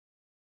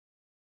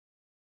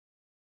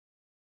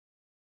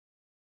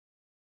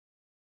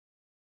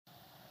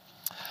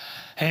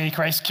Hey,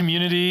 Christ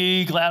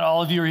community, glad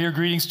all of you are here.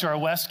 Greetings to our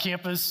West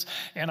Campus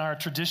and our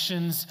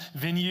Traditions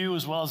venue,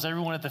 as well as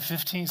everyone at the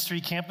 15th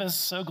Street campus.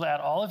 So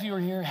glad all of you are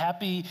here.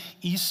 Happy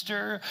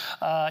Easter.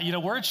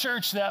 We're a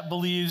church that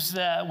believes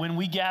that when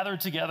we gather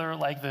together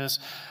like this,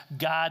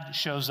 God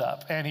shows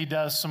up and he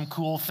does some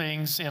cool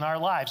things in our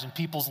lives, in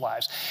people's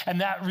lives.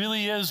 And that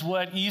really is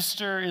what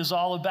Easter is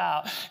all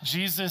about.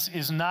 Jesus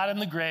is not in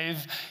the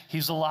grave,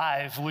 he's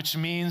alive, which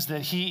means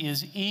that he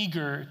is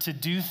eager to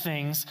do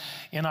things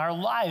in our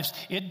lives.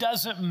 It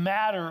doesn't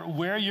matter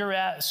where you're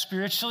at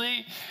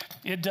spiritually.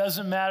 It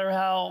doesn't matter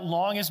how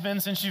long it's been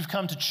since you've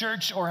come to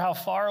church or how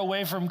far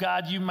away from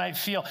God you might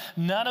feel.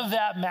 None of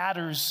that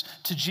matters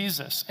to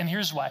Jesus. And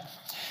here's why.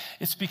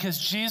 It's because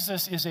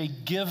Jesus is a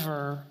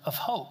giver of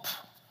hope.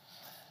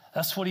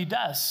 That's what he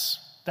does.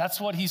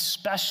 That's what he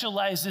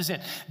specializes in,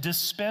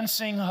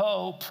 dispensing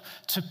hope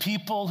to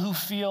people who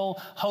feel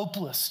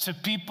hopeless, to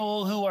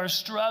people who are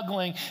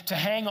struggling to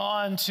hang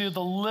on to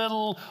the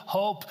little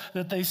hope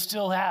that they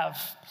still have.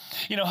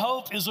 You know,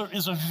 hope is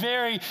a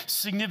very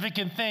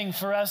significant thing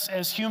for us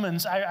as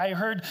humans. I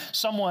heard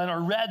someone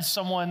or read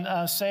someone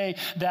say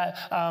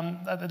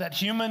that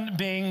human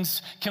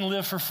beings can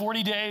live for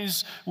 40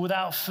 days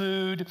without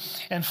food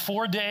and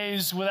 4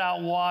 days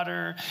without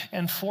water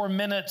and 4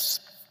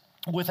 minutes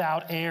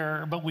without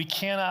air, but we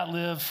cannot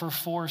live for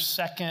 4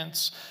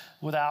 seconds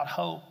without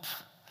hope.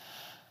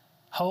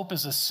 Hope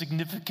is a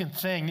significant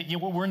thing.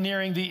 We're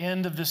nearing the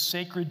end of this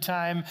sacred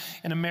time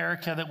in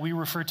America that we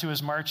refer to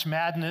as March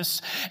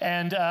Madness,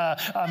 and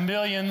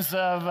millions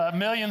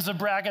of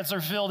brackets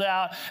are filled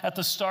out at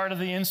the start of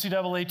the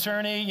NCAA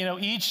tourney. You know,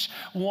 each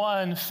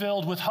one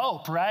filled with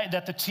hope, right?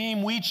 That the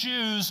team we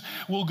choose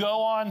will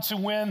go on to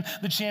win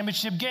the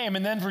championship game,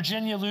 and then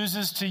Virginia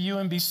loses to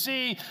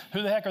UMBC.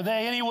 Who the heck are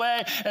they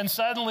anyway? And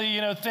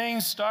suddenly,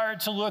 things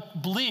start to look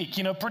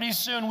bleak. Pretty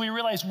soon we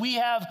realize we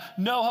have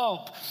no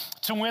hope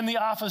to win the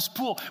office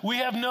pool. We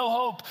have no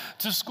hope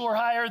to score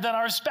higher than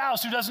our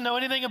spouse who doesn't know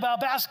anything about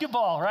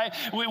basketball, right?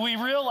 We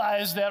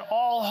realize that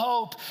all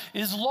hope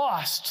is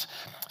lost.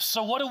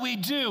 So what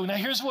do? Now,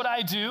 here's what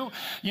I do.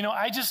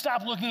 I just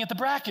stop looking at the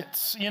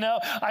brackets.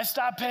 I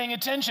stop paying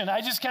attention.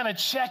 I just kind of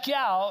check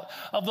out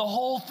of the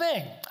whole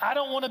thing. I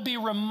don't want to be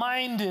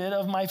reminded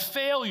of my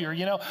failure,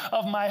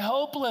 of my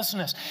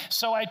hopelessness.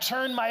 So I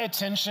turn my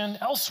attention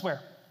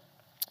elsewhere.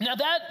 Now,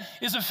 that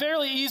is a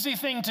fairly easy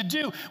thing to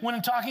do when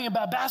I'm talking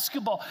about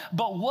basketball.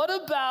 But what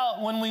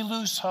about when we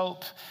lose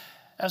hope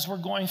as we're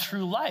going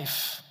through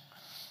life?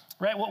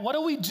 Right? What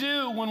do we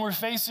do when we're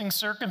facing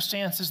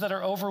circumstances that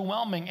are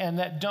overwhelming and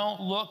that don't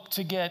look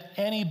to get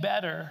any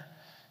better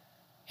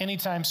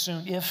anytime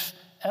soon, if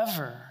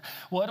ever?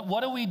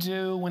 What do we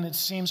do when it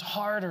seems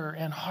harder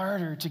and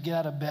harder to get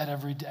out of bed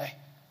every day?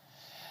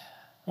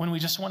 When we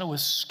just want to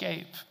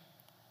escape?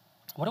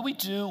 What do we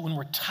do when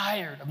we're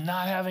tired of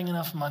not having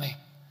enough money?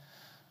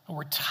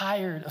 We're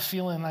tired of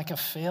feeling like a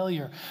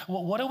failure?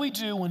 Well, what do we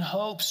do when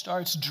hope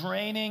starts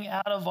draining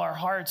out of our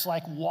hearts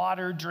like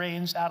water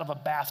drains out of a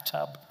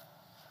bathtub?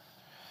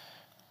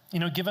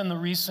 Given the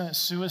recent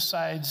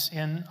suicides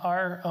in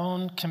our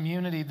own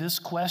community, this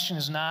question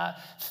is not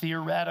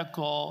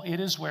theoretical. It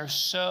is where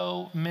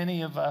so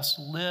many of us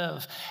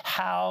live.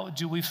 How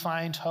do we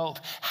find hope?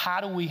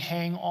 How do we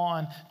hang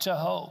on to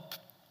hope?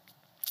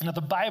 Now, the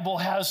Bible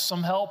has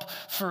some help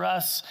for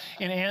us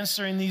in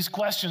answering these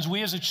questions.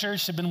 We as a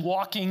church have been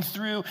walking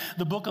through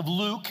the book of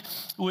Luke,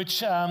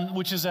 which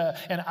is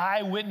an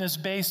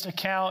eyewitness-based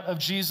account of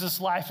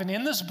Jesus' life. And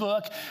in this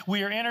book,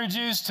 we are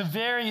introduced to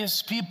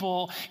various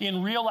people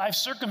in real-life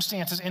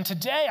circumstances. And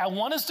today, I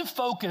want us to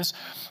focus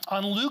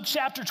on Luke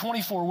chapter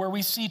 24, where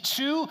we see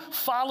 2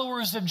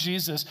 followers of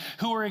Jesus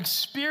who are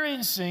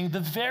experiencing the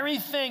very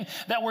thing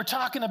that we're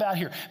talking about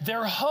here.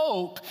 Their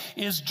hope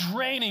is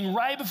draining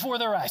right before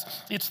their eyes.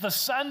 It's the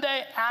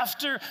Sunday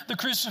after the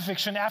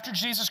crucifixion, after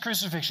Jesus'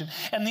 crucifixion,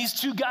 and these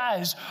 2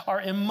 guys are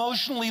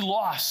emotionally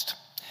lost.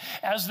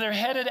 As they're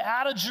headed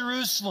out of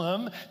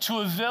Jerusalem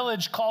to a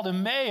village called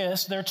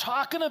Emmaus, they're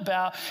talking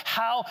about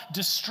how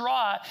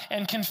distraught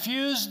and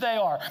confused they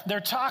are. They're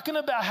talking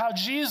about how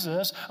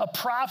Jesus, a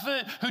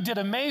prophet who did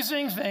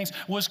amazing things,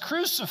 was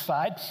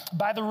crucified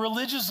by the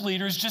religious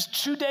leaders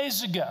just 2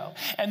 days ago.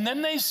 And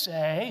then they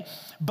say,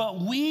 but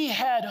we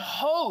had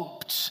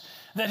hoped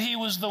that he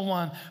was the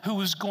one who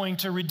was going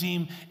to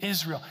redeem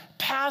Israel.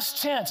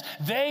 Past tense,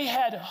 they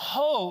had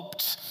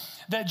hoped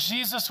that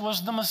Jesus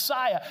was the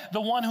Messiah,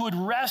 the one who would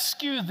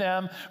rescue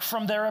them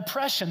from their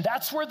oppression.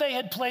 That's where they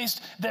had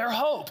placed their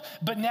hope,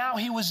 but now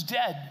he was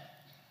dead.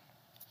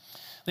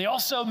 They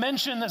also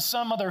mentioned that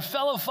some of their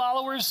fellow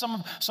followers,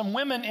 some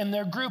women in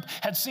their group,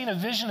 had seen a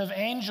vision of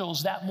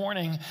angels that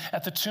morning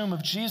at the tomb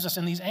of Jesus,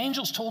 and these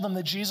angels told them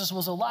that Jesus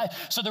was alive.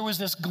 So there was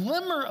this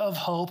glimmer of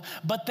hope,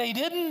 but they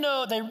didn't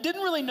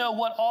really know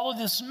what all of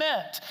this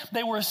meant.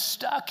 They were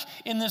stuck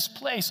in this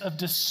place of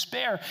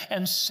despair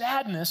and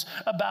sadness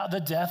about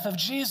the death of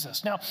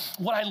Jesus. Now,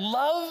 what I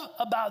love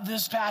about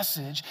this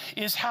passage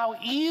is how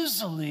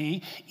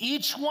easily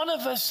each one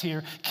of us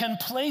here can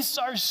place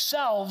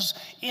ourselves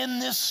in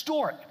this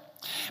story.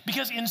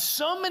 Because in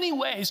so many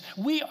ways,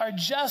 we are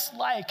just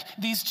like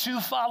these two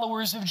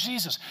followers of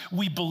Jesus.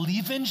 We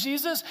believe in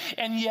Jesus,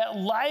 and yet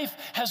life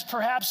has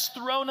perhaps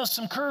thrown us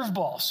some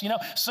curveballs,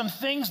 some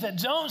things that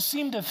don't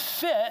seem to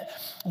fit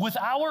with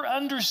our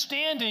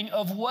understanding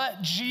of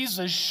what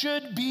Jesus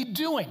should be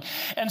doing.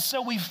 And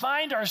so we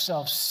find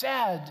ourselves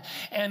sad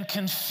and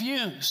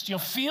confused,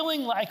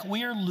 feeling like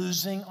we're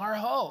losing our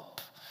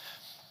hope.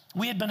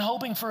 We had been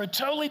hoping for a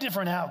totally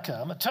different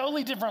outcome, a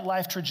totally different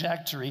life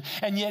trajectory,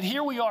 and yet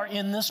here we are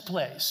in this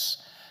place,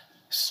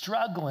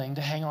 struggling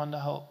to hang on to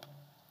hope.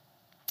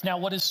 Now,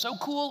 what is so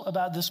cool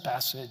about this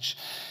passage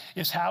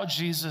is how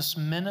Jesus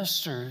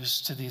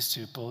ministers to these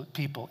two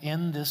people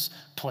in this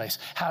place,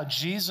 how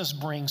Jesus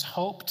brings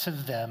hope to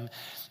them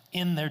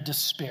in their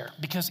despair,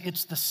 because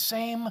it's the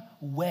same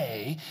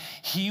way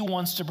he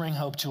wants to bring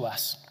hope to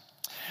us.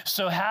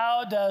 So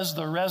how does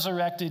the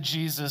resurrected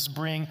Jesus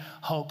bring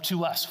hope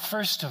to us?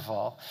 First of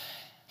all,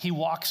 he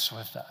walks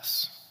with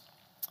us.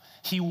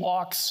 He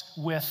walks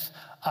with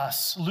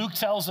us. Luke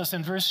tells us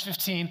in verse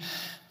 15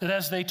 that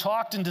as they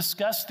talked and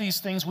discussed these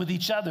things with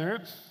each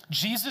other,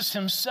 Jesus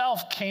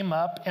himself came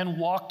up and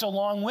walked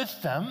along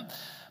with them,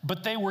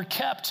 but they were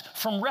kept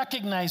from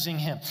recognizing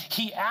him.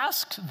 He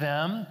asked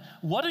them,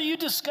 "What are you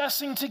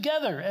discussing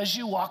together as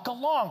you walk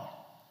along?"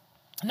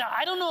 Now,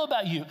 I don't know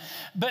about you,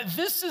 but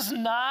this is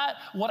not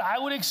what I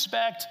would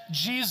expect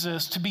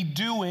Jesus to be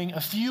doing a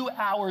few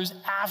hours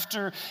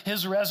after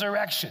his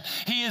resurrection.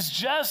 He has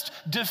just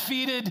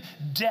defeated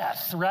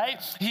death, right?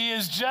 He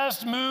has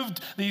just moved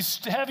these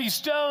heavy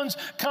stones,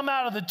 come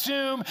out of the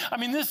tomb. I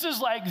mean, this is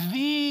like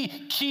the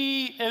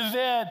key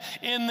event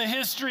in the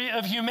history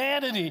of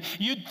humanity.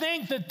 You'd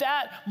think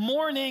that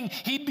morning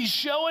he'd be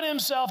showing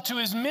himself to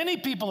as many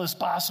people as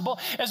possible,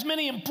 as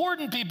many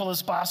important people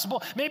as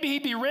possible. Maybe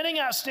he'd be renting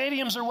out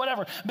stadiums or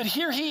whatever. But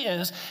here he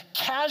is,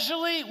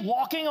 casually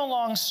walking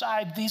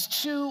alongside these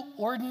two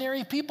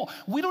ordinary people.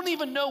 We don't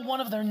even know one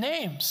of their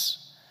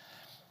names.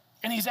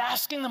 And he's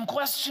asking them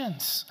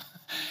questions.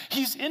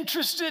 He's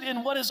interested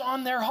in what is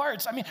on their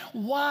hearts. I mean,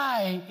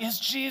 why is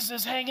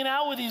Jesus hanging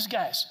out with these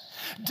guys?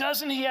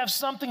 Doesn't he have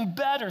something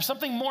better,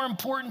 something more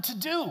important to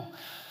do?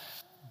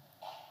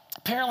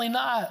 Apparently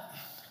not.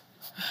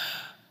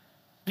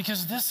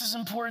 Because this is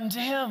important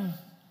to him.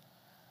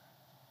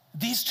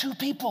 These two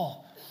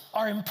people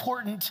are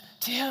important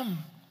to him.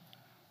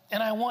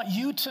 And I want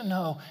you to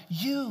know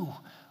you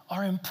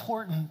are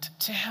important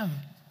to him.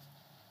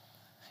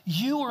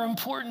 You are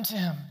important to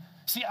him.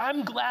 See,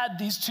 I'm glad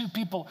these two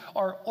people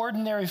are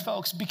ordinary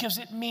folks because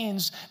it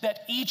means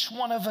that each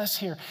one of us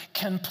here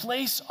can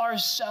place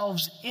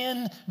ourselves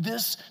in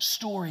this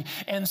story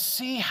and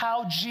see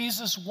how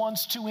Jesus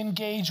wants to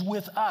engage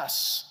with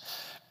us.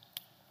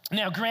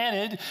 Now,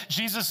 granted,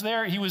 Jesus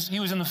there, he was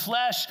in the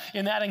flesh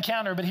in that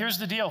encounter, but here's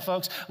the deal,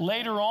 folks.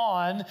 Later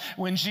on,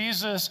 when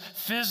Jesus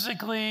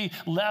physically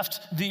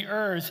left the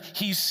earth,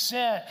 he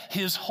sent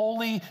his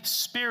Holy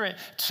Spirit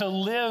to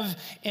live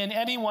in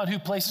anyone who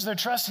places their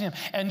trust in him.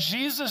 And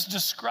Jesus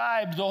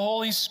described the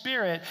Holy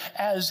Spirit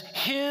as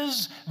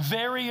his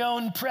very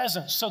own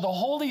presence. So the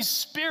Holy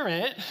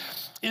Spirit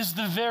is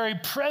the very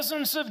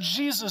presence of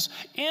Jesus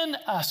in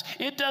us.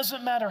 It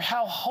doesn't matter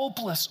how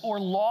hopeless or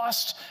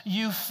lost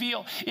you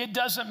feel. It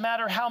doesn't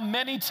matter how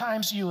many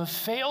times you have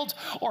failed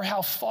or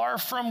how far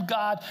from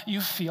God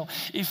you feel.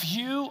 If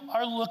you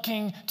are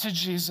looking to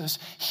Jesus,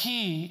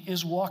 he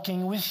is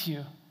walking with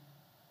you.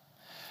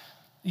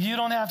 You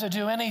don't have to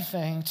do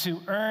anything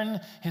to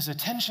earn his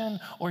attention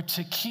or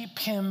to keep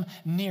him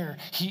near.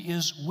 He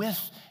is with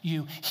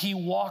you. He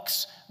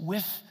walks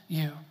with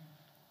you.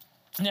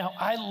 Now,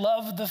 I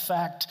love the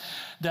fact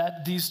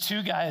that these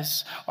two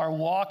guys are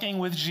walking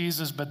with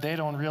Jesus, but they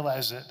don't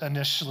realize it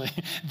initially.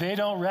 They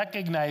don't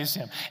recognize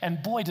him.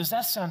 And boy, does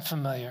that sound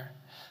familiar,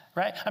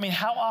 right? I mean,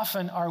 how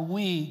often are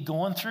we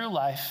going through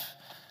life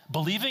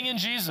believing in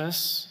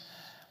Jesus,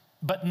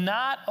 but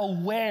not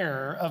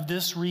aware of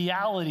this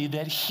reality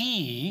that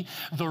he,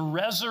 the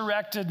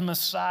resurrected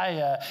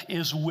Messiah,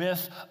 is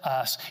with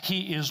us.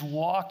 He is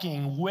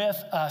walking with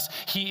us.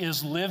 He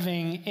is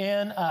living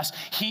in us.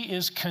 He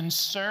is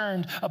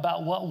concerned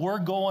about what we're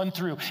going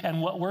through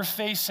and what we're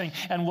facing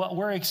and what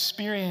we're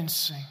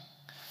experiencing.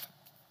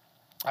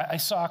 I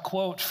saw a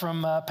quote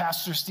from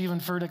Pastor Stephen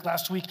Furtick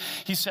last week.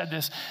 He said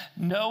this: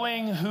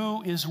 "Knowing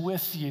who is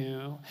with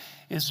you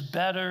is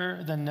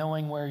better than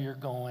knowing where you're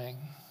going."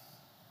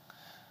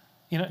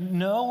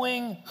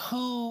 Knowing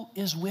who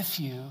is with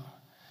you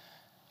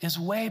is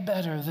way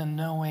better than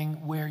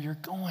knowing where you're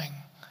going.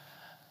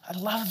 I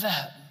love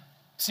that.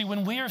 See,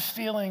 when we are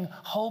feeling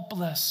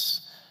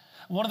hopeless,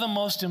 one of the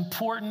most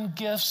important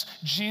gifts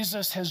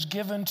Jesus has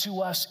given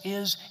to us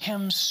is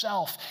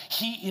himself.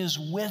 He is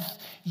with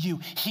you.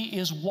 He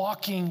is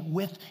walking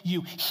with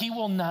you. He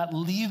will not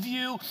leave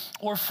you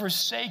or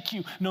forsake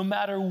you. No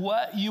matter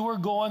what you are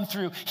going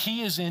through,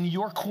 he is in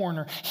your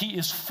corner. He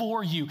is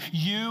for you.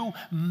 You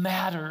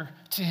matter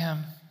to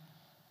him.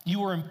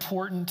 You are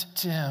important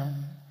to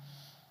him.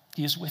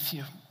 He is with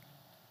you.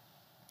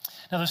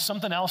 Now, there's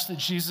something else that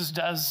Jesus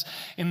does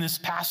in this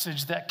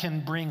passage that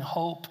can bring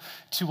hope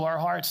to our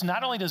hearts.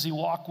 Not only does he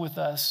walk with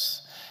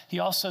us, he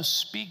also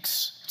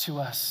speaks to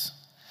us.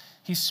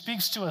 He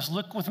speaks to us.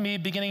 Look with me,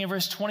 beginning in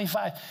verse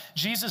 25.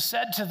 Jesus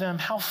said to them,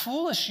 "How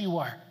foolish you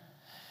are,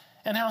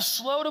 and how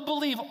slow to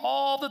believe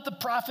all that the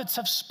prophets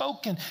have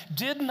spoken.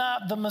 Did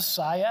not the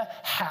Messiah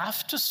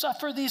have to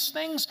suffer these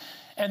things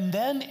and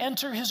then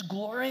enter his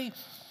glory?"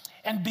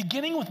 And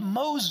beginning with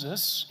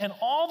Moses and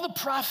all the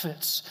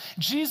prophets,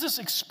 Jesus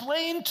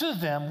explained to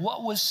them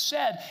what was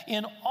said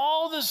in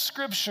all the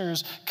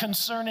scriptures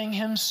concerning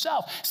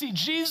himself. See,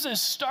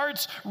 Jesus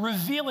starts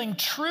revealing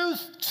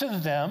truth to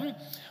them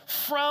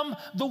from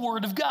the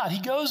Word of God. He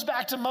goes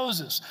back to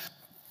Moses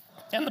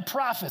and the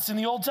prophets in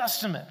the Old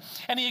Testament,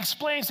 and he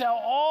explains how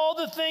all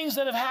the things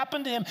that have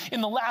happened to him in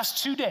the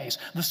last 2 days,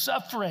 the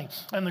suffering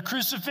and the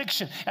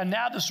crucifixion, and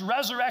now this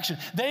resurrection,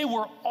 they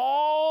were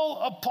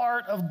all a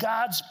part of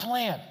God's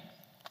plan.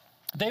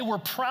 They were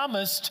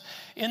promised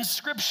in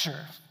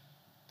Scripture.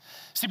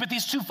 See, but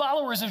these two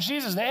followers of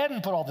Jesus, they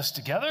hadn't put all this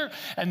together,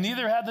 and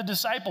neither had the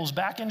disciples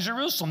back in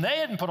Jerusalem. They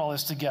hadn't put all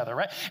this together,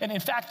 right? And in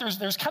fact,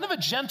 there's kind of a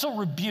gentle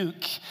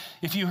rebuke,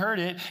 if you heard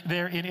it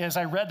there, as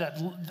I read that,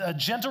 a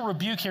gentle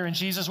rebuke here in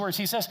Jesus' words.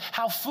 He says,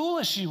 "How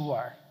foolish you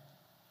are.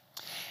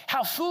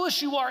 How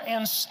foolish you are,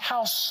 and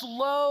how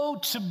slow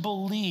to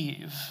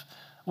believe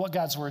what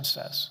God's word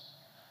says."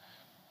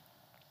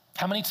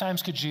 How many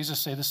times could Jesus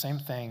say the same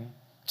thing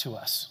to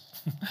us?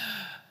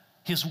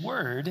 His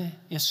word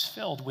is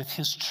filled with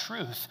his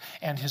truth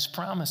and his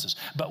promises.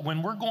 But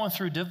when we're going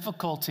through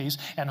difficulties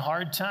and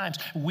hard times,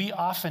 we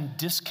often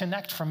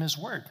disconnect from his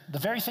word. The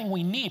very thing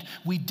we need,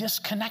 we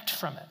disconnect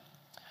from it.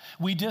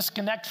 We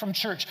disconnect from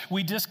church.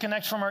 We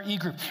disconnect from our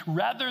e-group.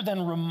 Rather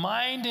than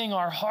reminding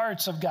our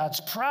hearts of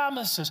God's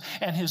promises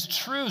and his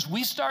truths,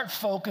 we start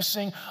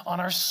focusing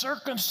on our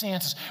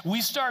circumstances.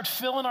 We start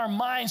filling our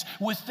minds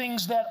with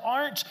things that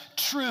aren't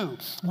true,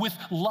 with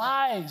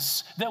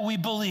lies that we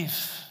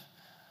believe.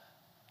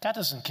 God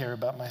doesn't care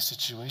about my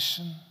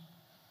situation.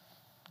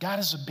 God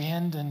has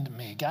abandoned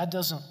me. God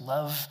doesn't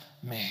love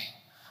me.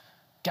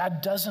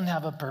 God doesn't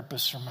have a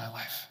purpose for my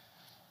life.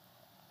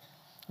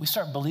 We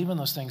start believing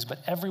those things, but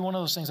every one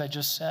of those things I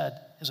just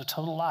said is a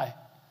total lie.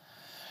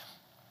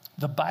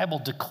 The Bible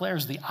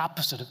declares the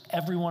opposite of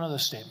every one of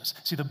those statements.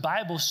 See, the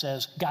Bible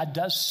says God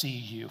does see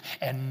you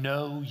and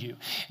know you.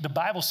 The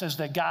Bible says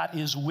that God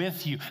is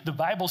with you. The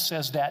Bible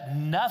says that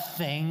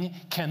nothing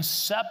can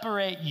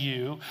separate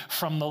you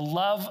from the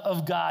love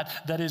of God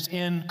that is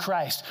in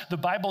Christ. The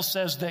Bible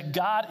says that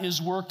God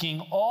is working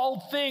all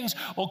things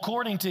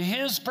according to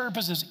his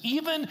purposes,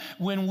 even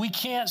when we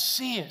can't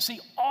see it.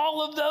 See,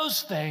 all of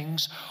those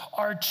things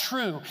are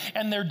true,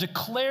 and they're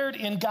declared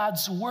in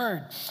God's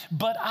word.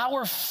 But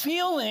our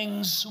feelings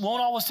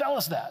won't always tell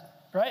us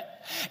that, right?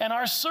 And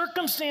our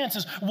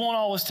circumstances won't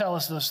always tell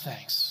us those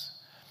things.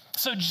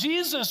 So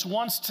Jesus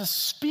wants to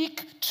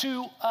speak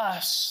to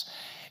us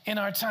in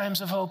our times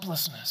of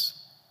hopelessness,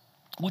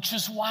 which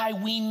is why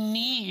we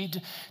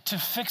need to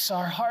fix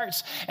our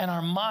hearts and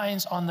our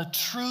minds on the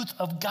truth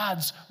of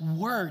God's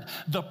word,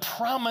 the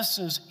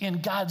promises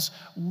in God's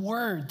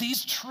word.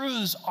 These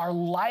truths are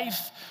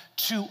life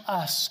to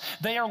us.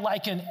 They are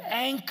like an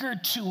anchor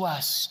to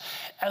us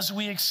as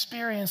we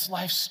experience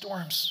life's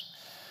storms.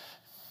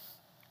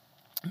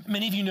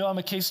 Many of you know I'm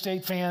a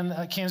K-State fan,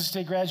 a Kansas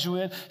State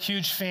graduate,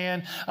 huge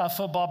fan of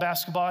football,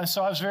 basketball. And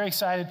so I was very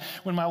excited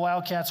when my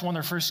Wildcats won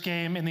their first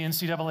game in the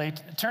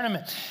NCAA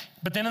tournament.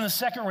 But then in the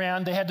second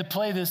round, they had to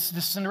play this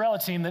Cinderella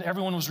team that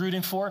everyone was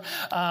rooting for,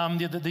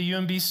 the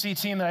UMBC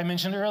team that I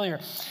mentioned earlier.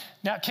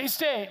 Now,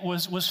 K-State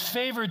was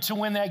favored to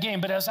win that game,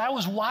 but as I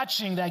was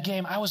watching that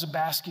game, I was a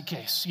basket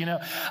case. You know,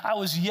 I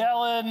was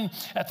yelling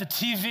at the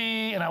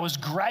TV, and I was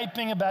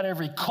griping about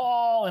every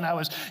call, and I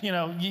was,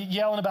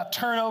 yelling about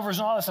turnovers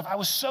and all that stuff. I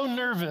was so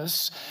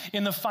nervous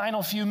in the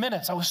final few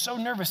minutes. I was so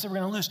nervous that we were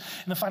going to lose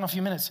in the final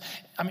few minutes.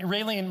 I mean,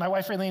 Raylene, my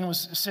wife Raylene,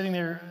 was sitting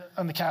there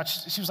on the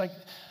couch. She was like,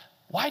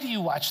 "Why do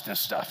you watch this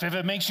stuff if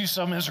it makes you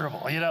so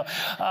miserable?"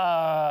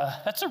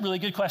 That's a really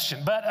good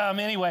question. But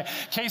anyway,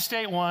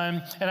 K-State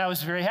won, and I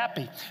was very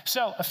happy.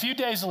 So a few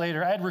days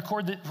later, I had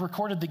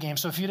recorded the game.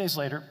 So a few days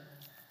later,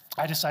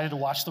 I decided to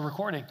watch the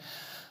recording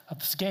of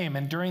this game.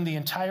 And during the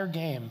entire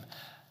game,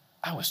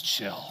 I was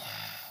chill.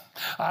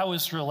 I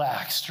was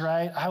relaxed,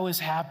 right? I was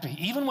happy.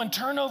 Even when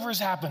turnovers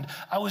happened,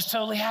 I was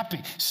totally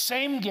happy.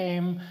 Same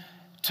game,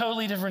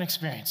 totally different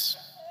experience.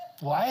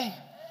 Why?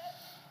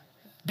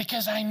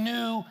 Because I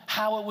knew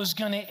how it was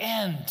going to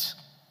end.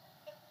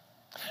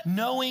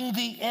 Knowing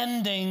the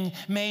ending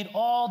made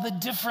all the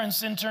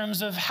difference in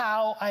terms of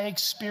how I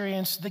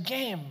experienced the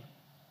game.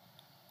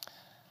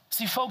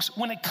 See, folks,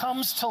 when it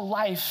comes to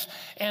life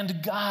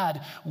and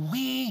God,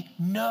 we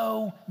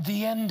know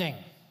the ending.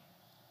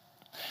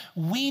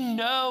 We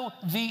know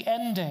the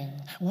ending.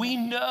 We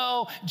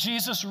know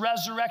Jesus'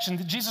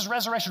 resurrection. Jesus'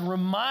 resurrection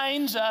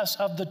reminds us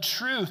of the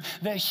truth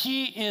that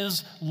he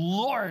is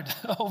Lord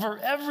over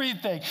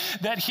everything,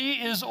 that he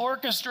is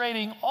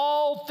orchestrating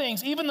all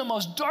things, even the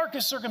most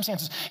darkest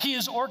circumstances. He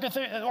is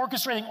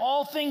orchestrating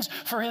all things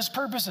for his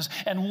purposes.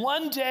 And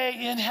one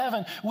day in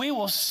heaven, we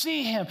will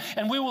see him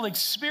and we will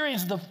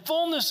experience the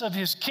fullness of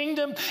his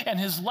kingdom and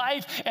his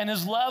life and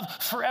his love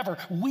forever.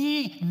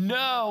 We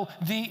know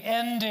the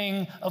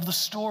ending of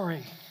the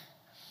story,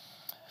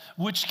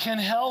 which can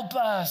help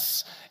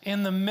us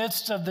in the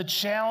midst of the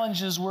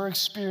challenges we're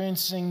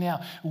experiencing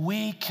now.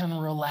 We can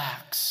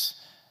relax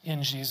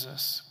in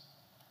Jesus,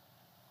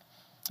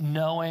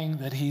 knowing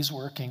that he's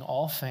working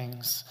all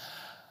things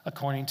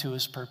according to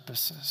his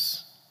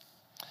purposes.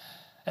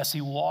 As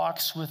he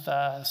walks with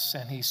us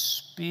and he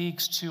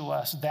speaks to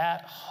us,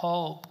 that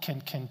hope can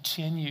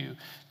continue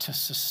to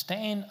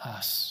sustain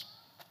us.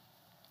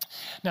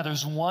 Now,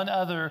 there's one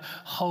other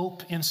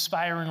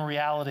hope-inspiring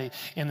reality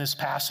in this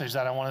passage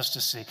that I want us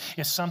to see.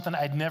 It's something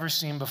I'd never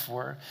seen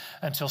before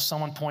until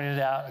someone pointed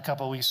it out a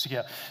couple of weeks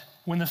ago.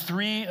 When the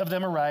three of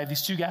them arrive,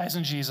 these two guys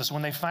and Jesus,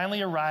 when they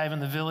finally arrive in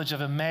the village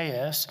of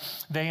Emmaus,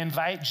 they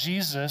invite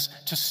Jesus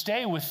to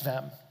stay with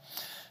them.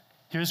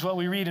 Here's what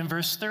we read in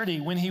verse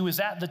 30. When he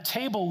was at the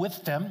table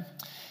with them,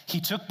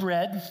 he took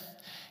bread,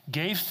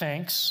 gave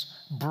thanks,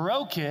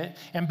 broke it,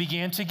 and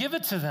began to give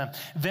it to them.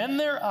 Then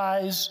their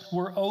eyes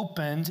were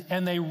opened,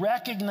 and they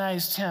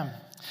recognized him,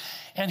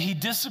 and he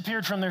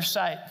disappeared from their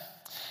sight.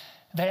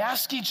 They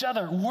asked each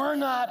other, were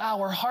not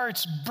our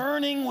hearts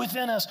burning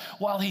within us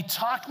while he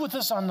talked with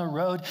us on the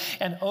road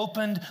and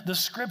opened the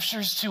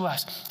scriptures to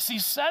us? See,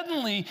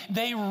 suddenly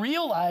they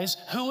realize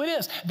who it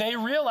is. They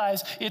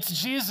realize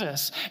it's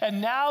Jesus.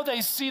 And now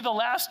they see the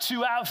last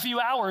few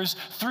hours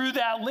through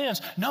that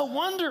lens. No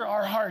wonder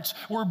our hearts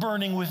were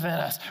burning within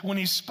us when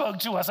he spoke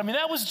to us. I mean,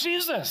 that was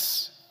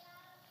Jesus.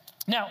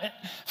 Now,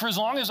 for as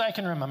long as I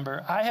can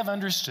remember, I have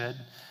understood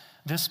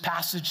this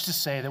passage to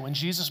say that when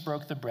Jesus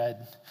broke the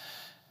bread,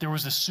 there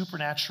was a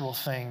supernatural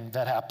thing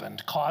that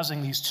happened,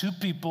 causing these two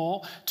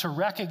people to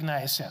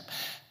recognize him.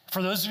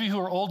 For those of you who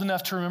are old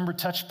enough to remember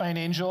Touched by an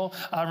Angel,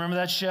 remember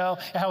that show?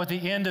 How at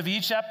the end of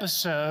each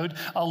episode,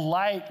 a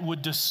light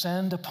would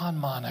descend upon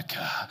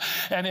Monica,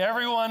 and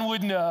everyone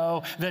would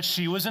know that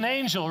she was an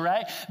angel,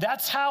 right?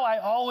 That's how I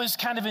always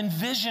kind of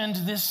envisioned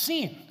this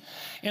scene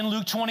in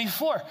Luke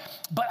 24.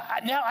 But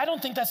now I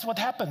don't think that's what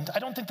happened. I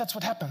don't think that's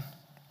what happened.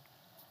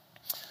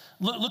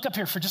 Look up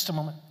here for just a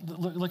moment.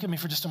 Look at me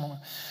for just a moment.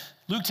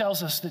 Luke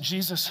tells us that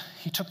Jesus,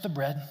 he took the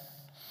bread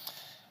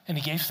and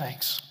he gave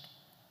thanks.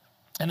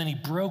 And then he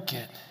broke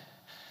it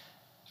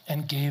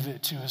and gave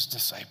it to his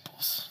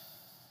disciples.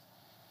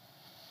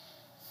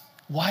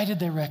 Why did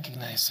they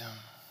recognize him?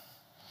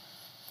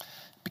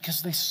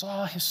 Because they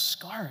saw his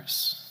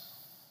scars.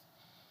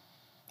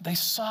 They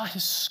saw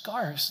his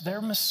scars.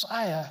 Their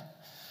Messiah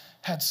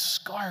had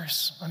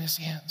scars on his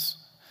hands.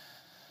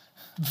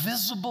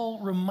 Visible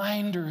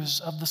reminders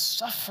of the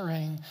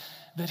suffering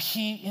that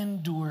he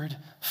endured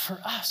for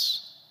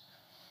us.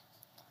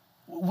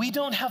 We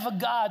don't have a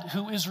God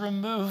who is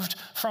removed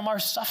from our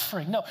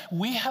suffering. No,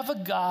 we have a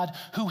God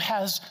who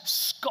has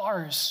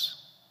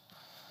scars.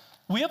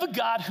 We have a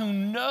God who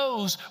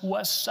knows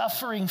what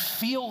suffering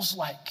feels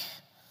like.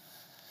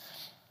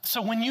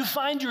 So when you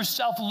find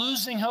yourself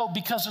losing hope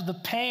because of the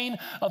pain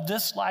of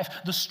this life,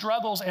 the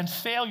struggles and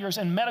failures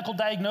and medical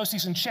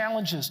diagnoses and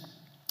challenges,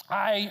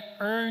 I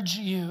urge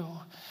you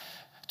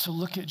to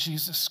look at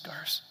Jesus'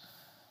 scars.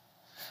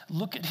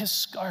 Look at his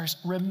scars.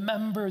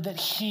 Remember that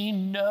he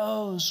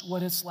knows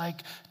what it's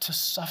like to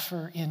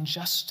suffer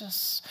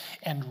injustice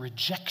and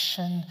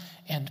rejection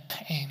and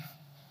pain.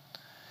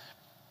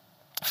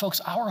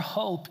 Folks, our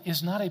hope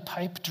is not a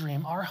pipe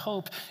dream. Our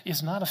hope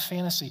is not a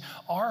fantasy.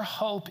 Our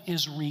hope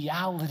is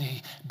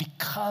reality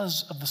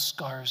because of the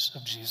scars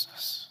of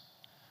Jesus.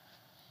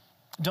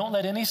 Don't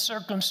let any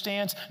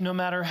circumstance, no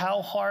matter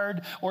how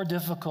hard or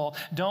difficult,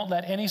 don't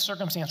let any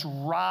circumstance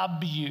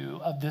rob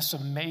you of this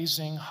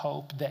amazing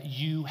hope that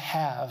you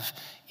have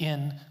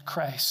in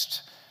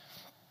Christ.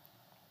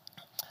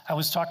 I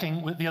was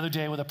talking the other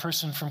day with a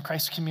person from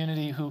Christ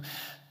Community who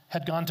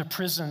had gone to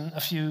prison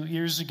a few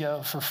years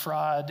ago for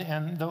fraud,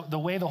 and the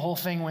way the whole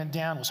thing went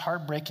down was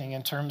heartbreaking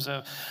in terms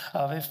of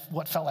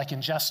what felt like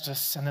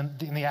injustice, and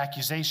then the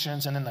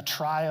accusations, and then the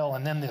trial,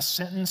 and then the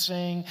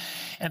sentencing,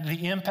 and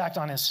the impact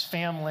on his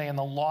family, and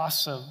the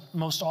loss of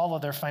most all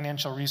of their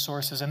financial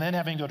resources, and then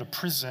having to go to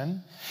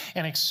prison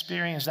and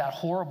experience that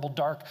horrible,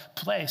 dark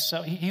place.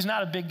 So he's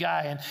not a big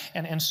guy,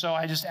 and so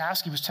I just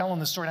asked, he was telling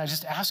the story, and I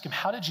just asked him,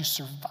 how did you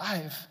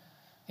survive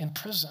in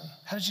prison?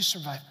 How did you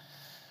survive?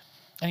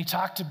 And he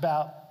talked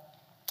about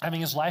having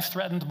his life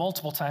threatened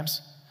multiple times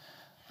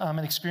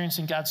and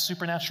experiencing God's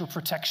supernatural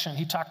protection.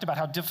 He talked about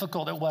how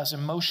difficult it was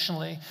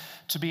emotionally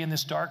to be in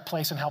this dark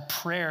place, and how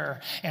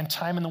prayer and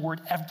time in the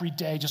Word every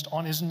day, just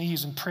on his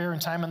knees, and prayer and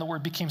time in the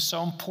Word became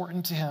so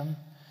important to him,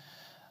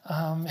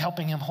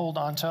 helping him hold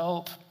on to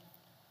hope.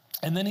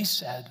 And then he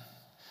said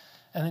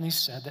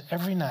that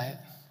every night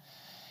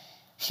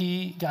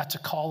he got to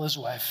call his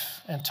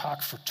wife and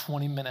talk for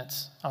 20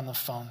 minutes on the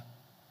phone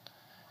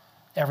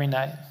every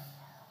night.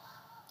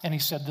 And he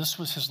said this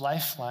was his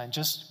lifeline,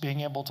 just being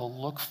able to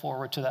look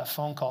forward to that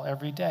phone call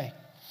every day.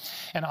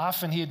 And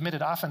often, he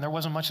admitted, there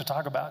wasn't much to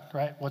talk about,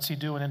 right? What's he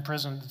doing in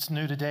prison? It's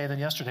new today than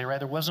yesterday, right?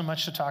 There wasn't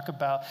much to talk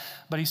about.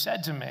 But he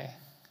said to me,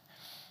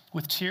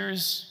 with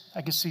tears,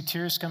 I could see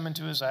tears come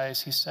into his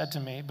eyes. He said to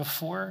me,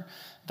 before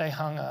they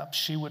hung up,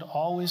 she would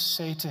always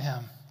say to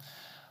him,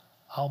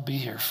 I'll be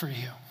here for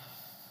you.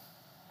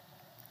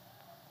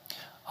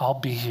 I'll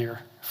be here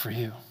for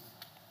you.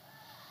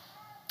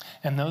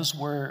 And those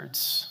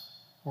words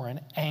were an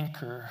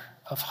anchor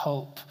of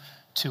hope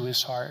to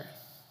his heart.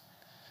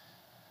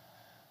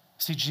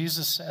 See,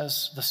 Jesus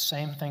says the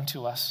same thing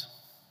to us.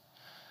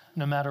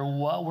 No matter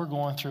what we're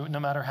going through, no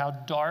matter how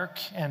dark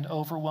and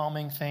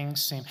overwhelming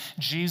things seem,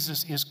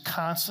 Jesus is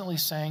constantly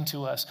saying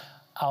to us,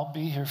 I'll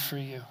be here for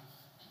you.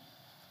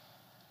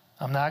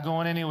 I'm not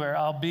going anywhere.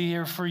 I'll be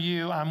here for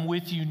you. I'm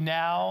with you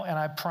now, and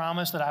I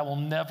promise that I will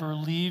never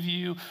leave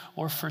you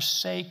or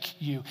forsake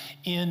you.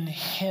 In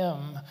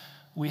him,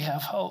 we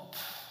have hope.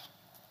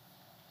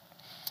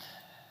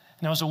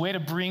 Now, as a way to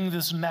bring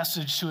this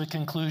message to a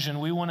conclusion,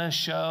 we want to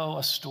show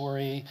a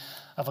story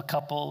of a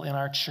couple in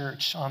our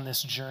church on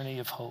this journey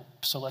of hope.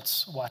 So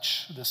let's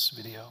watch this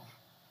video.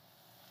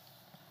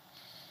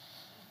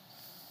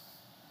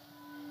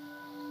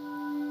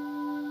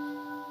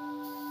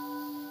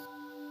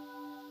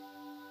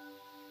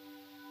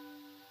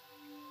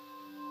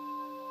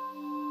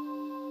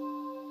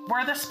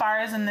 We're the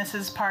Spars, and this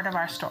is part of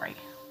our story.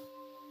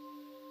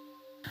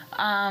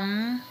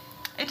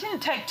 It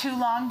didn't take too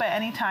long, but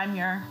anytime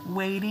you're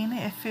waiting,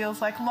 it feels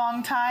like a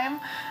long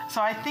time.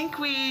 So I think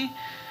we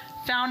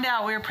found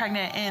out we were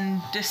pregnant in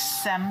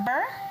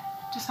December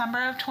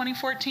of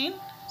 2014.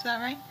 Is that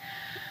right?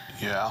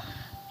 Yeah.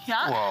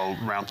 Yeah? Well,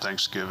 around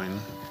Thanksgiving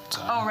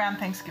time. Oh, around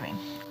Thanksgiving.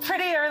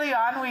 Pretty early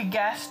on, we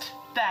guessed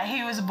that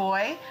he was a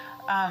boy,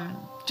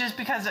 just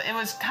because it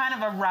was kind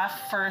of a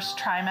rough first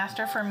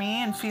trimester for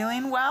me and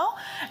feeling well.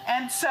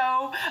 And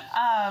so,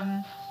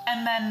 and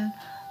then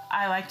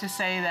I like to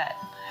say that,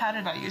 how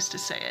did I used to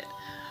say it?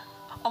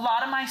 A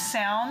lot of my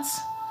sounds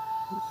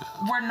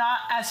were not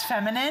as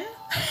feminine.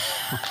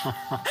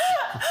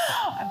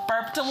 I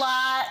burped a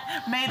lot,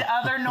 made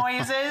other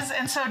noises,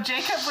 and so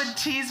Jacob would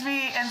tease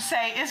me and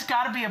say, it's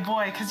gotta be a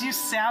boy, because you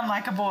sound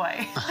like a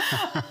boy.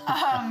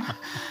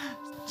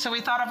 So we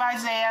thought of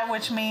Isaiah,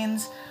 which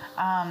means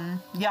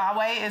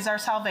Yahweh is our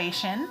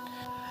salvation.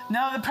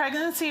 No, the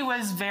pregnancy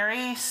was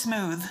very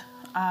smooth.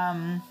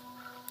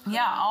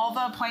 All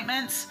the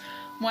appointments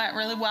went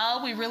really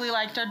well. We really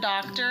liked our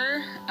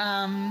doctor.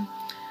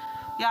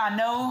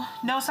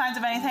 No signs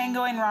of anything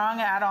going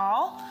wrong at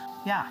all.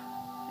 Yeah,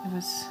 it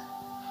was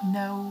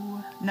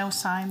no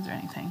signs or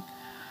anything.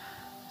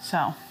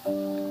 So.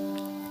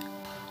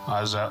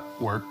 I was at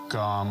work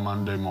on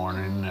Monday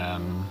morning,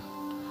 and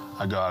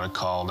I got a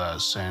call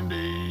that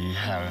Sandy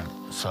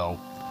hadn't felt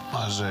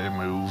Isaiah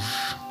move.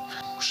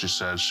 She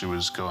said she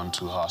was going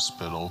to the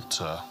hospital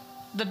to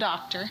the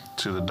doctor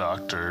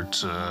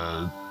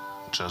to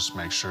just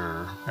make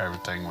sure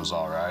everything was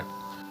all right.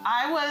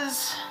 I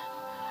was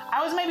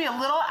maybe a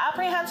little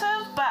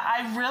apprehensive, but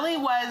I really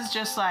was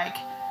just like,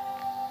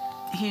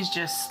 he's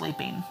just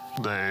sleeping.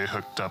 They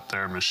hooked up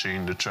their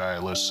machine to try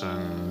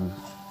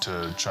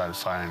to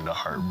find a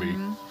heartbeat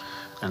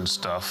and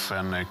stuff,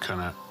 and they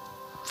couldn't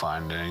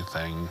find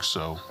anything,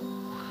 so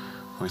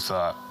we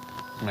thought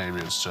maybe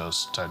it's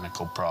just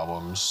technical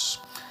problems.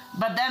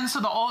 But then, so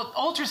the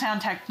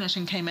ultrasound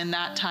technician came in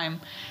that time,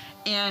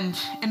 and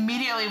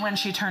immediately when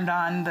she turned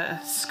on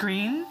the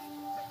screen,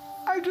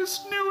 I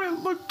just knew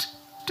it looked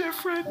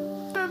different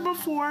than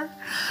before.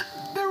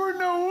 There were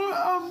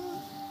no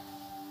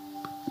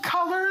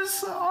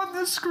colors on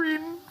the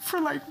screen for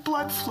like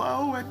blood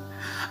flow, and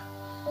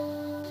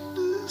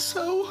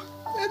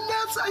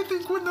that's, I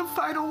think, when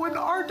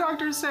our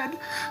doctor said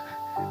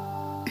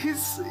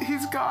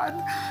he's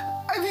gone,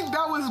 I think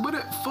that was when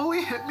it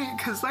fully hit me,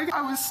 because like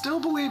I was still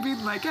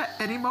believing like at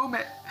any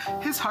moment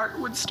his heart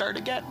would start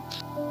again.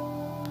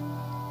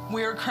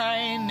 We were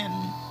crying and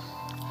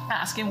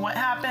asking what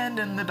happened,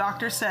 and the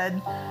doctor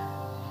said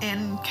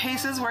in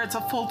cases where it's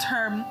a full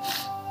term,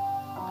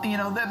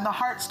 then the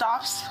heart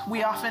stops.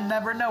 We often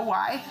never know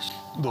why.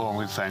 The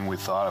only thing we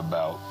thought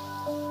about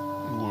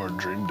or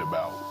dreamed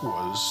about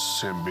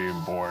was him being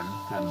born,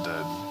 and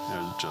then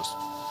it was just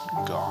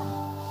gone.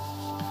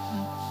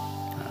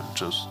 And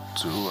just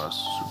two of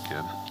us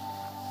again.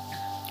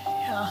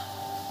 Yeah.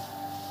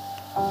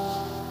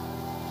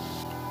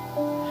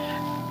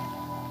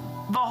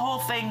 The whole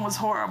thing was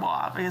horrible,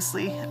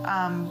 obviously,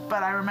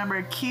 but I remember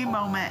a key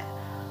moment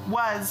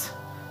was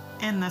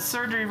in the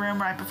surgery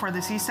room right before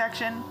the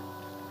C-section.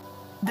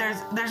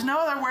 There's no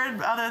other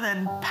word other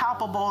than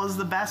palpable is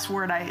the best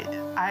word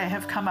I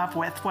have come up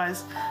with,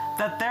 was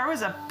that there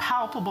was a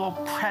palpable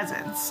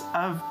presence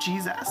of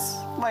Jesus.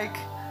 Like,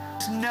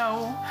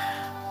 no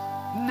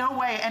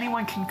way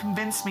anyone can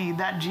convince me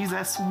that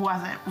Jesus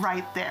wasn't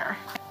right there.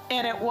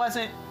 And it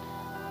wasn't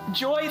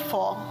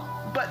joyful,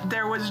 but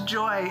there was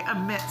joy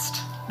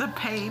amidst the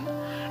pain.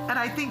 And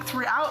I think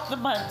throughout the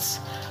months,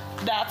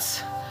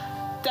 that's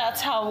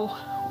how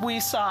we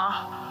saw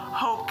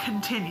hope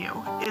continue,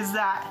 is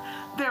that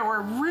there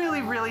were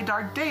really, really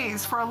dark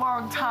days for a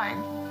long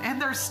time.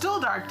 And there's still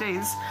dark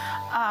days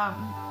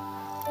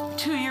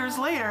 2 years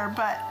later,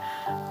 but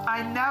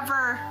I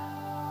never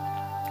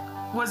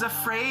was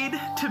afraid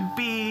to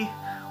be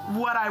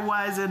what I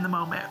was in the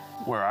moment.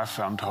 Where I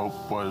found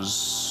hope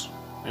was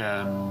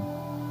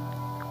in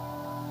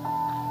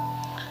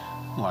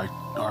like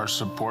our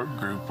support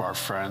group, our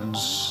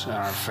friends and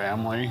our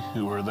family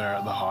who were there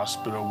at the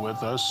hospital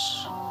with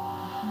us.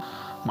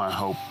 My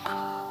hope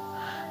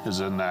is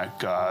in that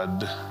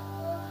God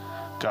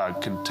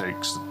can take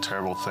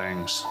terrible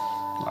things.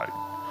 Like,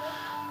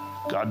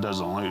 God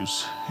doesn't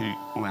lose. He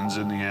wins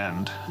in the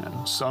end.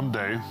 And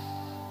someday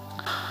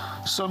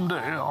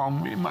I'll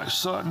meet my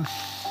son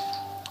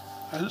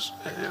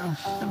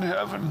in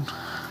heaven.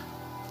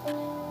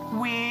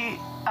 We,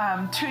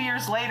 2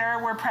 years later,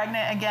 we're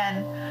pregnant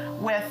again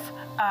with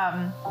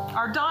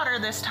our daughter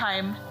this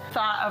time.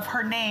 Thought of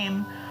her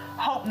name,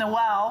 Hope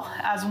Noel,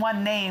 as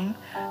one name,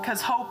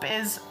 because hope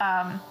is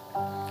a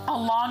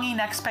longing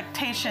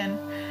expectation,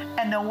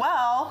 and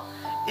Noel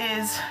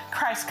is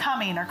Christ's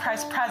coming or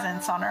Christ's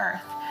presence on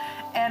earth.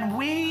 And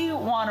we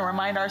want to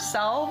remind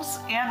ourselves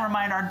and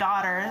remind our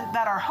daughter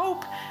that our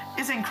hope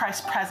is in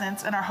Christ's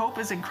presence and our hope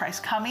is in Christ's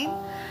coming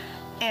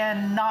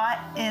and not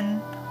in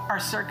our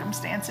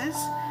circumstances.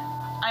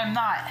 I'm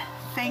not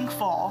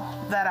thankful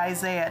that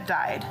Isaiah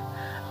died,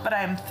 but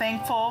I'm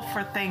thankful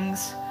for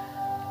things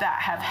that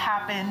have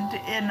happened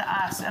in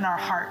us, in our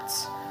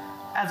hearts,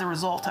 as a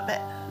result of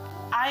it.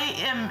 I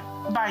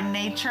am by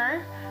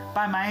nature,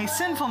 by my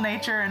sinful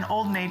nature and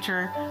old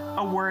nature,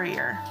 a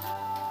worrier.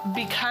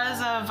 Because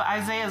of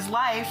Isaiah's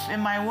life in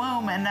my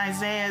womb and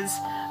Isaiah's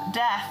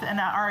death and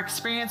our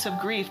experience of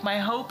grief, my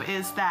hope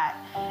is that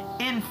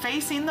in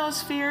facing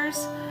those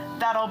fears,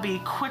 that'll be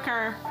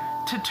quicker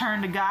to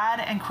turn to God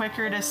and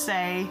quicker to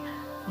say,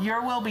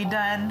 your will be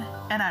done,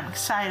 and I'm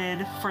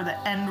excited for the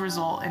end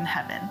result in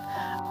heaven.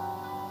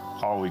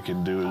 All we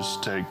can do is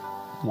take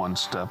one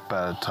step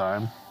at a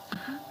time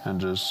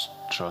and just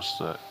trust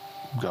that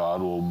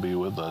God will be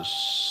with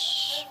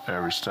us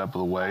every step of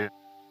the way.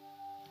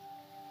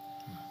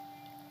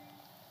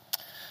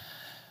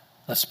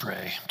 Let's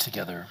pray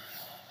together.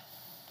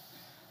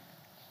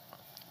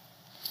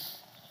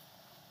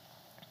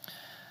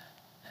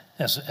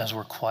 As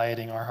we're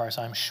quieting our hearts,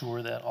 I'm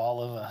sure that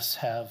all of us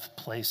have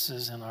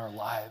places in our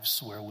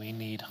lives where we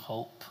need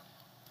hope.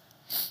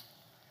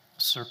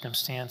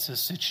 Circumstances,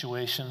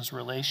 situations,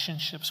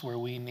 relationships where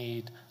we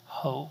need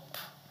hope,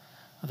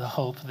 the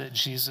hope that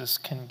Jesus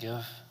can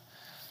give.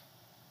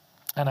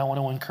 And I want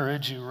to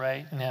encourage you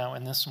right now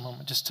in this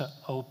moment just to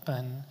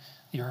open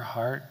your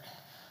heart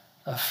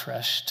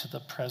afresh to the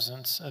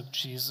presence of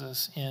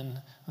Jesus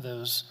in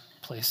those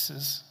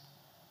places.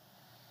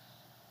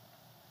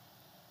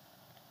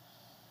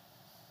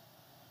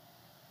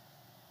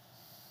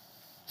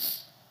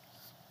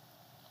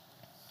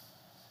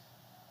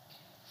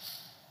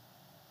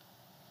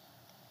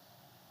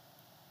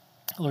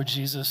 Lord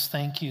Jesus,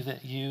 thank you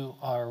that you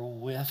are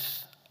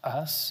with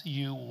us.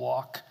 You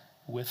walk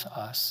with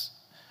us,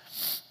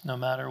 no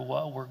matter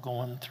what we're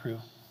going through.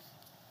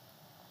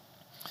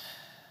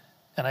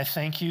 And I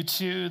thank you,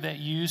 too, that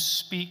you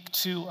speak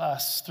to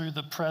us through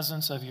the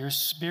presence of your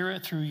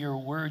Spirit, through your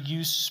word.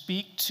 You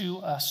speak to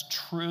us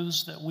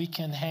truths that we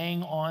can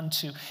hang on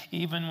to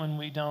even when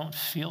we don't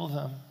feel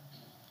them.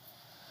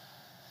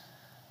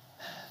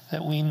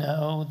 That we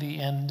know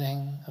the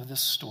ending of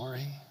this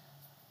story.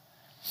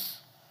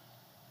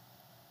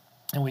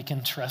 And we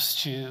can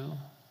trust you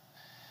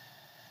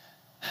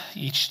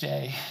each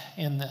day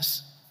in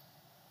this.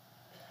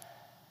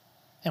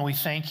 And we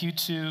thank you,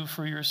 too,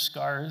 for your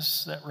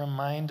scars that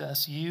remind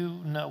us you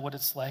know what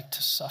it's like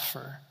to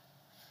suffer.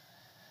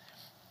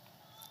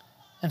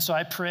 And so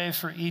I pray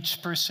for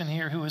each person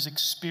here who is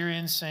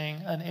experiencing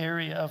an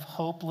area of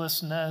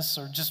hopelessness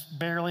or just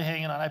barely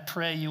hanging on. I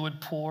pray you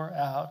would pour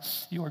out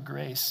your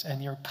grace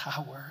and your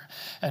power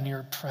and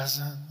your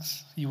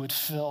presence. You would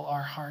fill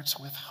our hearts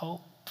with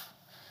hope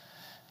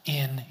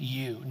in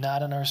you,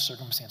 not in our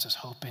circumstances,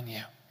 hope in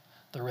you,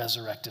 the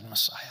resurrected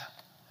Messiah.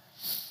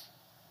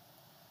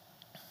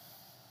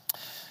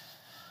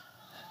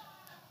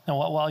 Now,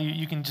 while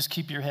you can just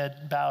keep your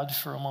head bowed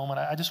for a moment,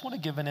 I just want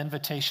to give an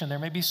invitation. There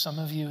may be some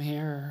of you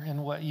here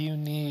and what you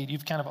need.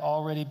 You've kind of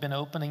already been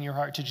opening your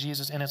heart to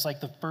Jesus, and it's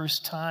like the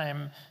first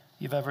time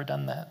you've ever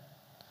done that.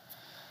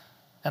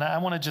 And I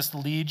want to just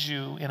lead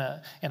you in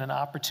an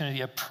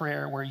opportunity, a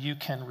prayer where you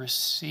can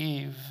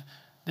receive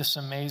this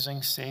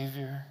amazing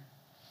Savior.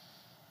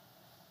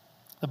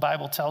 The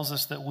Bible tells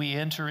us that we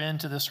enter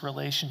into this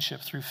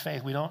relationship through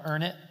faith. We don't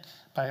earn it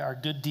by our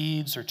good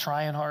deeds or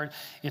trying hard.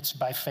 It's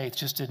by faith,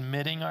 just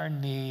admitting our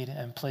need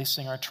and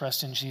placing our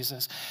trust in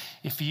Jesus.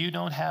 If you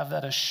don't have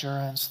that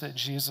assurance that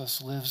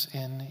Jesus lives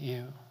in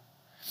you,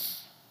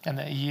 and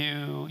that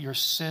your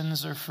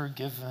sins are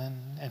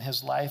forgiven, and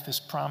his life is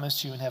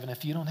promised you in heaven.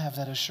 If you don't have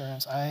that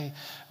assurance, I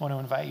want to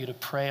invite you to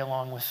pray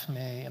along with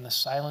me in the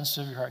silence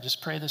of your heart.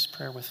 Just pray this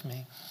prayer with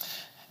me.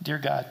 Dear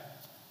God,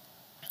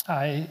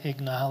 I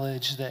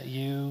acknowledge that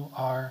you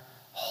are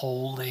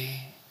holy.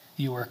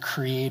 You are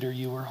creator.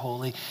 You are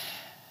holy,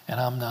 and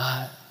I'm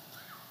not.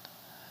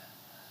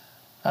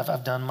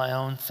 I've done my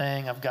own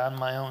thing. I've gone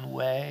my own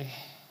way.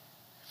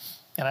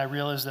 And I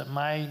realize that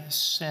my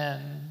sin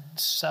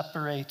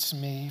separates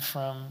me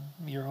from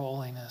your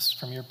holiness,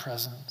 from your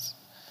presence.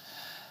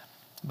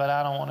 But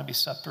I don't want to be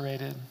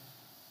separated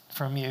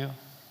from you.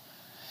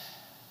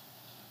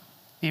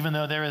 Even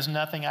though there is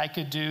nothing I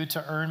could do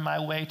to earn my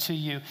way to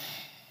you,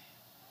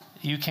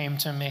 you came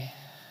to me.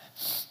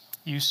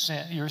 You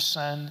sent your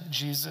son,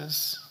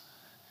 Jesus,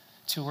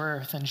 to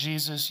earth. And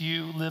Jesus,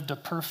 you lived a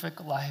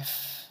perfect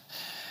life.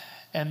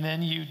 And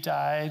then you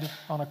died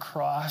on a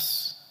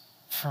cross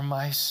for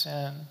my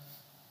sin.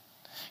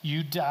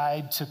 You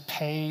died to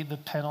pay the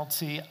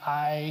penalty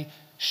I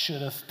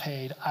should have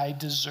paid. I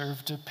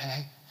deserve to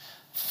pay.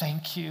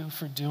 Thank you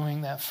for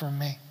doing that for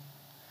me.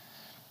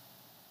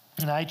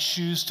 And I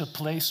choose to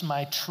place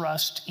my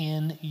trust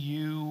in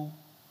you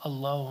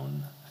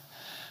alone.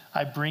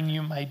 I bring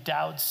you my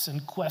doubts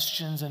and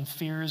questions and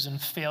fears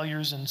and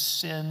failures and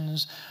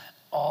sins,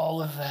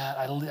 all of that.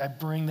 I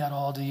bring that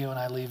all to you, and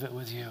I leave it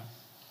with you.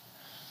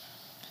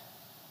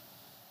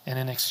 And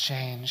in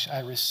exchange, I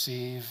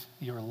receive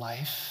your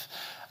life.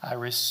 I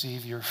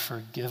receive your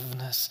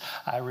forgiveness.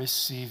 I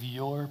receive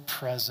your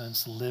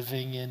presence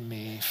living in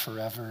me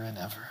forever and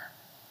ever.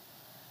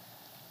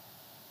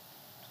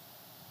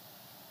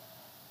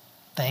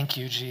 Thank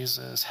you,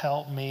 Jesus.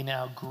 Help me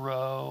now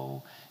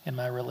grow in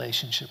my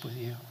relationship with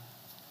you.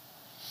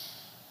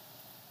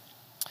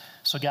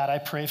 So God, I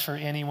pray for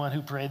anyone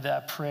who prayed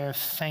that prayer.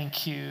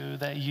 Thank you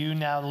that you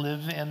now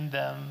live in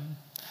them.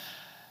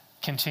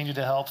 Continue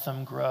to help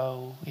them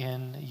grow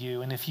in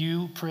you. And if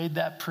you prayed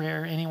that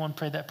prayer, anyone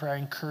prayed that prayer, I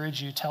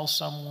encourage you, tell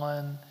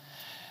someone,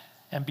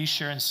 and be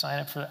sure and sign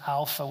up for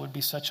Alpha. Would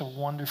be such a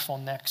wonderful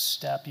next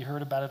step. You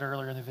heard about it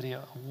earlier in the video.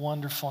 A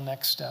wonderful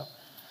next step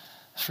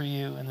for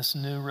you in this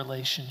new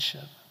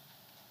relationship.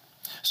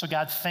 So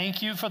God,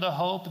 thank you for the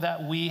hope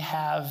that we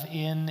have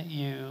in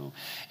you,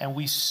 and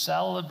we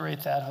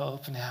celebrate that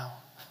hope now.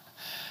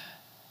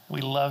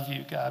 We love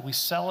you, God. We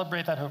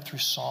celebrate that hope through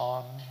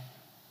song.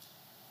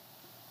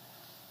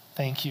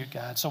 Thank you,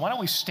 God. So why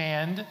don't we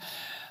stand?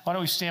 We're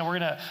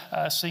going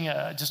to sing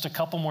just a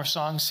couple more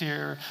songs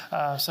here.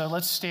 So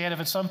let's stand. If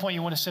at some point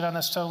you want to sit down,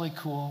 that's totally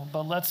cool.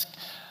 But let's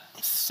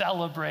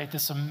celebrate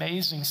this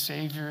amazing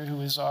Savior who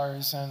is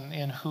ours and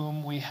in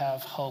whom we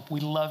have hope.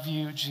 We love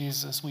you,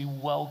 Jesus. We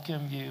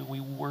welcome you. We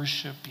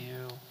worship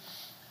you.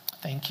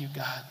 Thank you,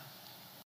 God.